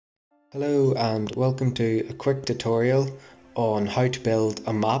Hello and welcome to a quick tutorial on how to build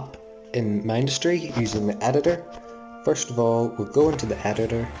a map in Mindustry using the editor. First of all, we'll go into the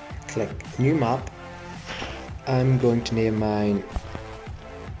editor, click new map. I'm going to name mine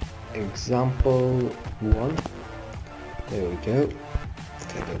example 1. There we go.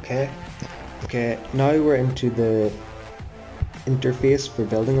 Click OK. Okay, now we're into the interface for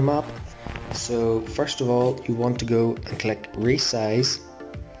building a map. So first of all, you want to go and click resize.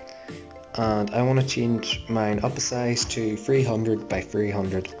 And I want to change mine up a size to 300 by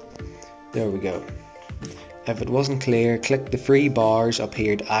 300. There we go. If it wasn't clear, click the three bars up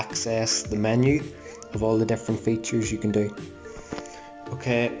here to access the menu of all the different features you can do.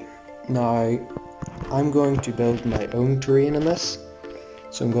 Okay, now I'm going to build my own terrain in this.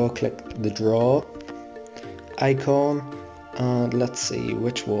 So I'm going to click the draw icon and let's see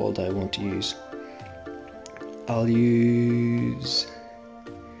which wall do I want to use. I'll use...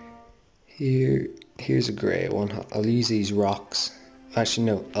 Here's a grey one. I'll use these rocks. Actually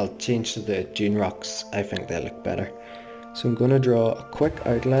no, I'll change to the dune rocks. I think they look better. So I'm going to draw a quick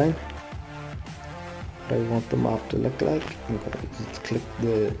outline what I want the map to look like. I'm going to click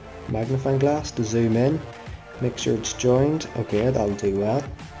the magnifying glass to zoom in. Make sure it's joined. Okay, that'll do well.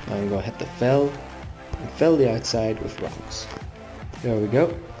 I'm going to hit the fill and fill the outside with rocks. There we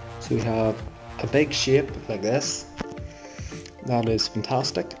go. So we have a big shape like this. That is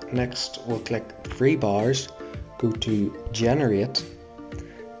fantastic. Next we'll click three bars, go to generate,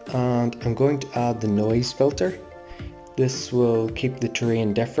 and I'm going to add the noise filter. This will keep the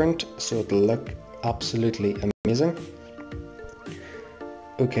terrain different so it'll look absolutely amazing.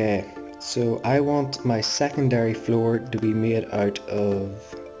 Okay, so I want my secondary floor to be made out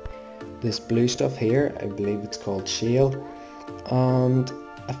of this blue stuff here. I believe it's called shale, and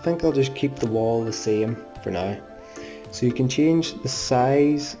I think I'll just keep the wall the same for now. So you can change the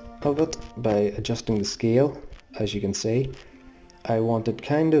size of it by adjusting the scale. As you can see, I want it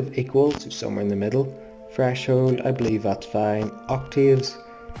kind of equal, so somewhere in the middle. Threshold, I believe that's fine. Octaves,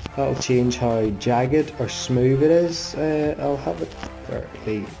 that'll change how jagged or smooth it is. I'll have it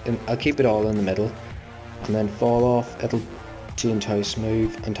fairly, I'll keep it all in the middle. And then fall off, it'll change how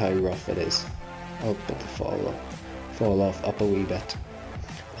smooth and how rough it is. I'll put the fall off up a wee bit.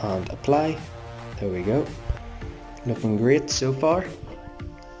 And apply, there we go. Looking great so far.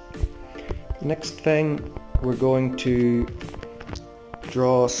 Next thing, we're going to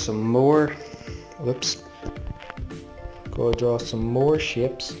draw some more, draw some more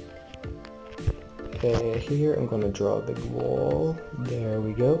shapes. Here I'm going to draw a big wall, there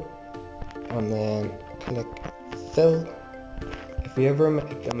we go. And then click fill. If you ever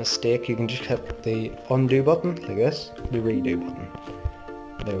make a mistake, you can just hit the undo button like this, the redo button.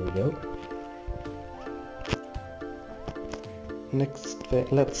 There we go. Next thing,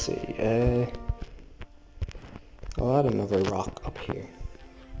 let's see, I'll add another rock up here.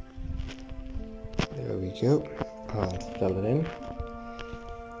 There we go, and fill it in.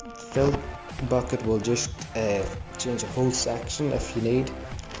 Fill bucket will just change a whole section if you need.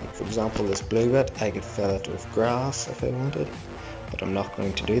 Like for example this blue bit, I could fill it with grass if I wanted, but I'm not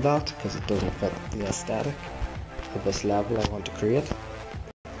going to do that because it doesn't fit the aesthetic of this level I want to create.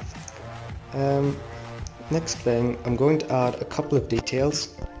 Next thing, I'm going to add a couple of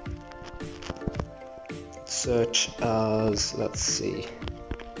details, such as, let's see,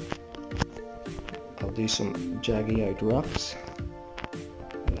 I'll do some jaggy out rocks,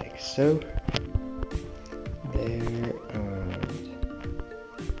 like so, there and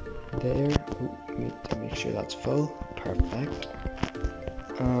there. Need to make sure that's full, perfect,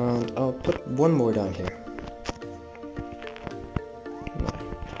 and I'll put one more down here.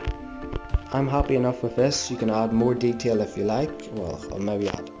 I'm happy enough with this. You can add more detail if you like. Well, I'll maybe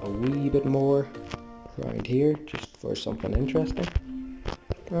add a wee bit more around here just for something interesting.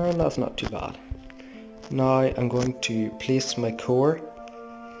 And that's not too bad. Now I'm going to place my core.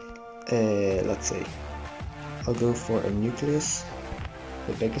 Let's see. I'll go for a nucleus,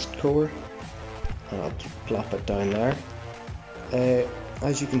 the biggest core, and I'll plop it down there.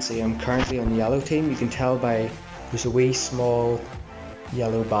 As you can see, I'm currently on the yellow team. You can tell by there's a wee small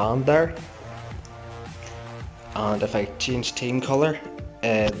yellow band there. And if I change team colour,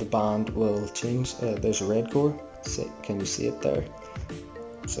 the band will change. There's a red core, can you see it there?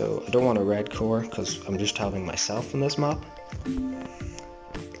 So I don't want a red core because I'm just having myself in this map.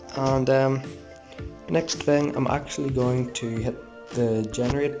 And next thing, I'm actually going to hit the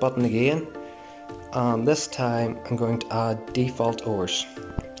generate button again, and this time I'm going to add default ores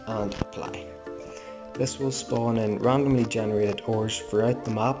and apply. This will spawn in randomly generated ores throughout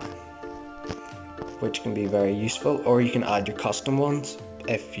the map, which can be very useful, or you can add your custom ones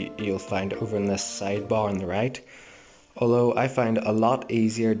you'll find over in this sidebar on the right. Although I find it a lot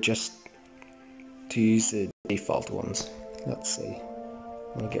easier just to use the default ones. Let's see.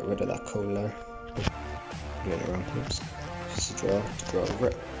 I'll get rid of that coal there. Doing it wrong. Oops. Just to draw over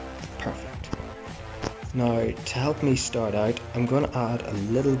it. Perfect. Now, to help me start out, I'm going to add a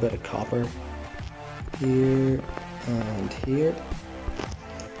little bit of copper here and here,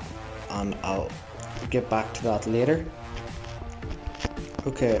 and I'll get back to that later.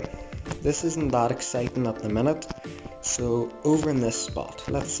 Okay, this isn't that exciting at the minute, so over in this spot,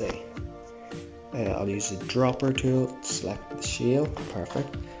 let's see, I'll use the dropper tool to select the shale.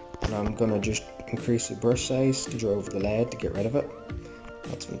 Perfect. And I'm going to just increase the brush size to draw over the lead to get rid of it.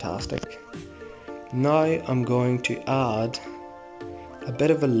 That's fantastic. Now I'm going to add a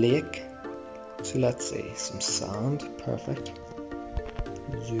bit of a lake. So let's see, some sand. Perfect.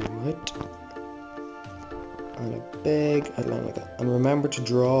 Zoom out. And a big outline like that. And remember to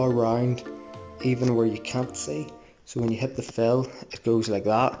draw around even where you can't see. So when you hit the fill, it goes like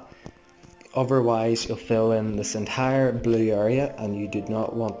that. Otherwise you'll fill in this entire blue area and you do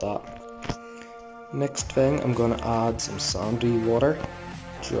not want that. Next thing, I'm going to add some sandy water.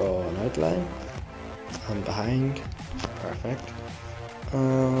 Draw an outline. And behind. Perfect.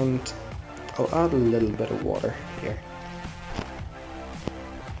 And I'll add a little bit of water here.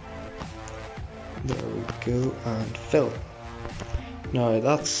 There we go, and fill. Now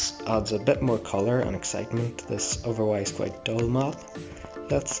that adds a bit more colour and excitement to this otherwise quite dull map.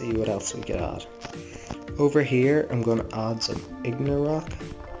 Let's see what else we can add. Over here I'm going to add some ignorock.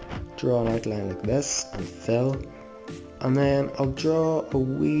 Draw an outline like this and fill. And then I'll draw a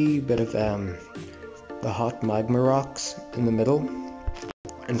wee bit of the hot magma rocks in the middle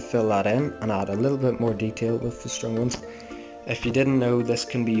and fill that in and add a little bit more detail with the strong ones. If you didn't know, this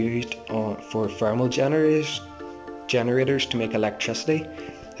can be used for thermal generators to make electricity.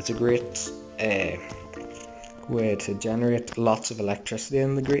 It's a great way to generate lots of electricity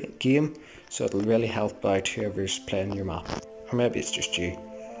in the game, so it'll really help out whoever's playing your map, or maybe it's just you.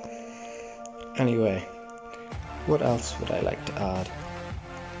 Anyway, what else would I like to add?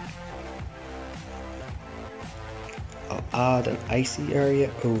 I'll add an icy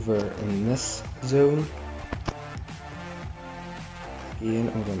area over in this zone.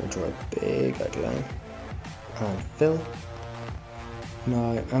 Again, I'm going to draw a big outline and fill.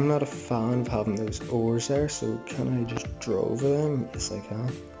 Now, I'm not a fan of having those ores there, so can I just draw over them? Yes, I can.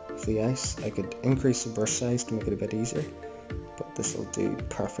 With the ice, I could increase the brush size to make it a bit easier, but this will do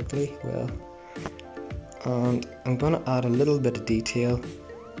perfectly well. And I'm going to add a little bit of detail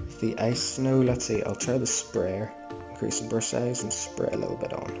with the ice now. Let's see, I'll try the sprayer. Increase the brush size and spray a little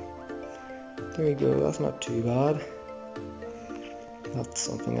bit on. There you go, that's not too bad. That's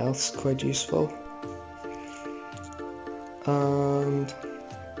something else quite useful. And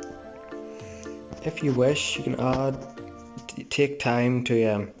if you wish, you can take time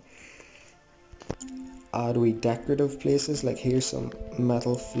to add wee decorative places, like here's some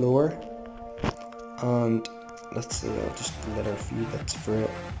metal floor, and let's see, I'll just litter a few bits through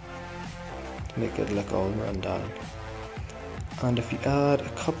it to make it look all run down. And if you add a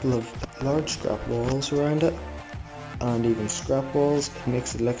couple of large scrap walls around it, and even scrap walls, it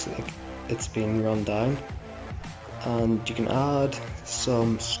makes it look like it's been run down. And you can add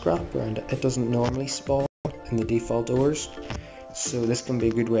some scrap around it. It doesn't normally spawn in the default ores, so this can be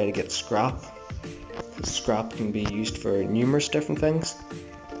a good way to get scrap. Scrap can be used for numerous different things.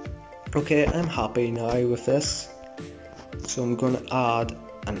 Okay, I'm happy now with this, so I'm going to add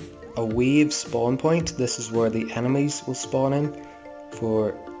a wave spawn point. This is where the enemies will spawn in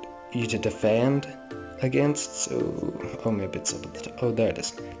for you to defend against. So, oh, maybe it's up at the top. Oh, there it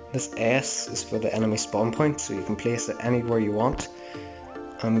is. This S is for the enemy spawn point, so you can place it anywhere you want.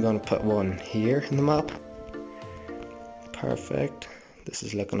 I'm going to put one here in the map. Perfect. This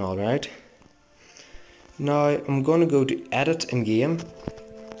is looking alright. Now I'm going to go to edit in game,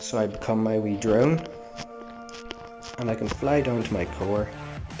 so I become my wee drone, and I can fly down to my core.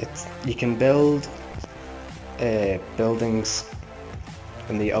 You can build buildings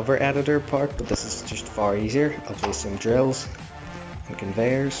in the other editor part, but this is just far easier. I'll place some drills and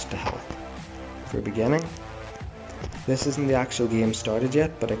conveyors to help for beginning. This isn't the actual game started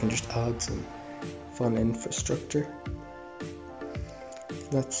yet, but I can just add some fun infrastructure.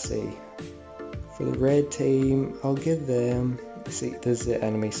 Let's see. For the red team, I'll give them, see, this is the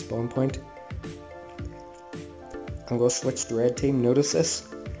enemy spawn point. I'm going to switch the red team, notice this.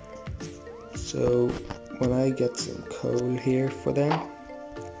 So when I get some coal here for them,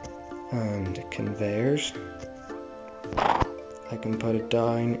 and conveyors, I can put it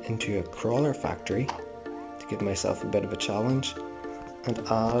down into a crawler factory to give myself a bit of a challenge. and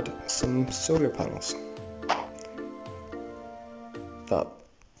add some solar panels.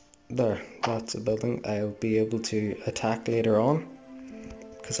 That's a building I'll be able to attack later on,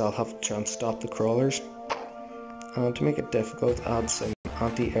 because I'll have to try and stop the crawlers. And to make it difficult, add some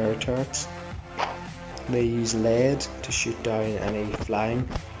anti-air turrets. They use lead to shoot down any flying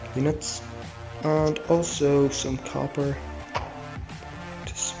units, and also some copper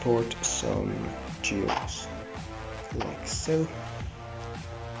to support some geos, like so,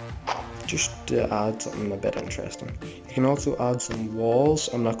 just to add something a bit interesting. You can also add some walls.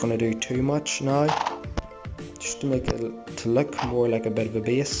 I'm not going to do too much now, just to make it to look more like a bit of a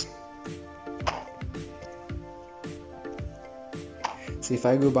base. See, if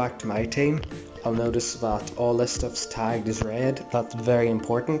I go back to my team, I'll notice that all this stuff's tagged as red. That's very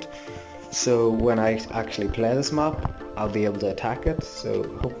important, so when I actually play this map, I'll be able to attack it, so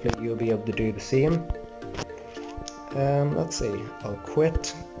hopefully you'll be able to do the same. Let's see, I'll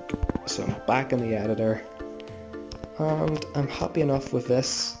quit, so I'm back in the editor, and I'm happy enough with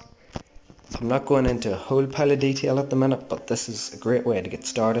this. I'm not going into a whole pile of detail at the minute, but this is a great way to get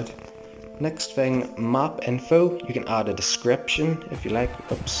started. Next thing, map info. You can add a description if you like.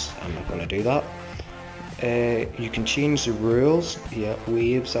 Oops, I'm not going to do that. You can change the rules. Yeah,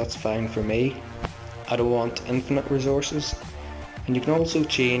 waves, that's fine for me. I don't want infinite resources. And you can also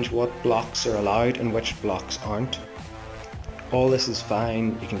change what blocks are allowed and which blocks aren't. All this is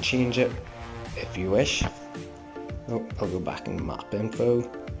fine. You can change it if you wish. Oh, I'll go back in map info.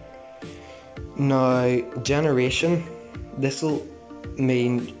 Now, generation. This will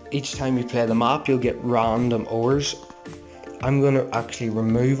mean each time you play the map you'll get random ores. I'm going to actually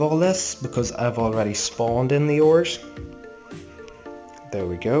remove all this because I've already spawned in the ores. There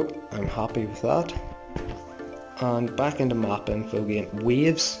we go, I'm happy with that. And back into map info again,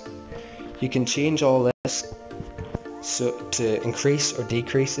 waves. You can change all this so to increase or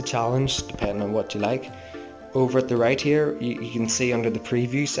decrease the challenge depending on what you like. Over at the right here you can see under the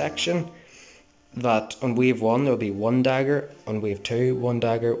preview section that on wave 1 there'll be 1 dagger, on wave 2 1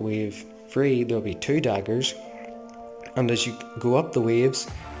 dagger, wave 3 there'll be 2 daggers, and as you go up the waves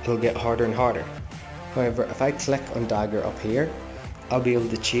it'll get harder and harder. However, if I click on dagger up here, I'll be able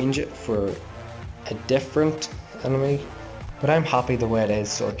to change it for a different enemy, but I'm happy the way it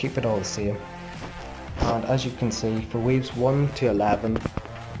is, so I'll keep it all the same. And as you can see, for waves 1 to 11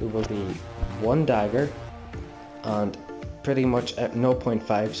 there will be 1 dagger, and pretty much at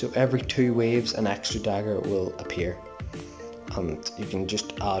 0.5, so every 2 waves an extra dagger will appear, and you can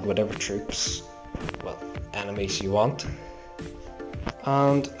just add whatever troops, well, enemies you want.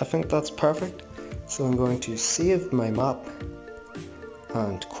 And I think that's perfect, so I'm going to save my map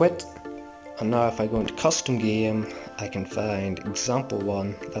and quit. And now if I go into custom game, I can find example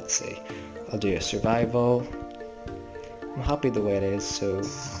 1. Let's see, I'll do a survival. I'm happy the way it is, so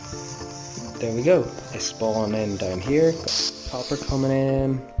there we go. I spawn in down here, got copper coming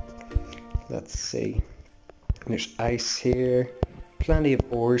in. Let's see, there's ice here, plenty of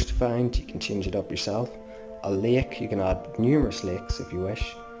ores to find, you can change it up yourself. A lake, you can add numerous lakes if you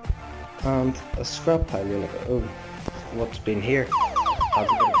wish. And a scrap pile, you're like, oh, what's been here?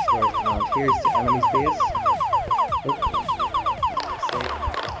 Adds a bit of storage. And here's the enemy's base. Oh. So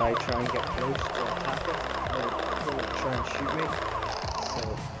if I try and get close to attack it, they'll try and shoot me. So,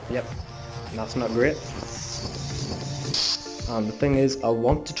 yep. And that's not great. And the thing is, I'll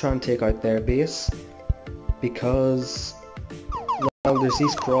want to try and take out their base because, well, there's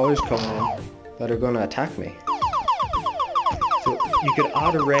these crawlers coming in that are going to attack me. So you could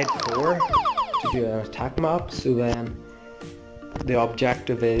add a red core to do an attack map, so then the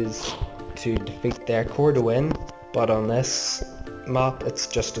objective is to defeat their core to win, but on this map it's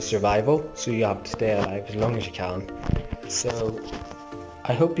just a survival, so you have to stay alive as long as you can. So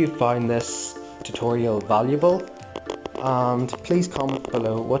I hope you found this tutorial valuable, and please comment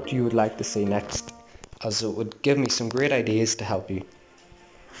below what you would like to see next, as it would give me some great ideas to help you.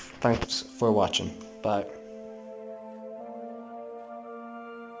 Thanks for watching. Bye.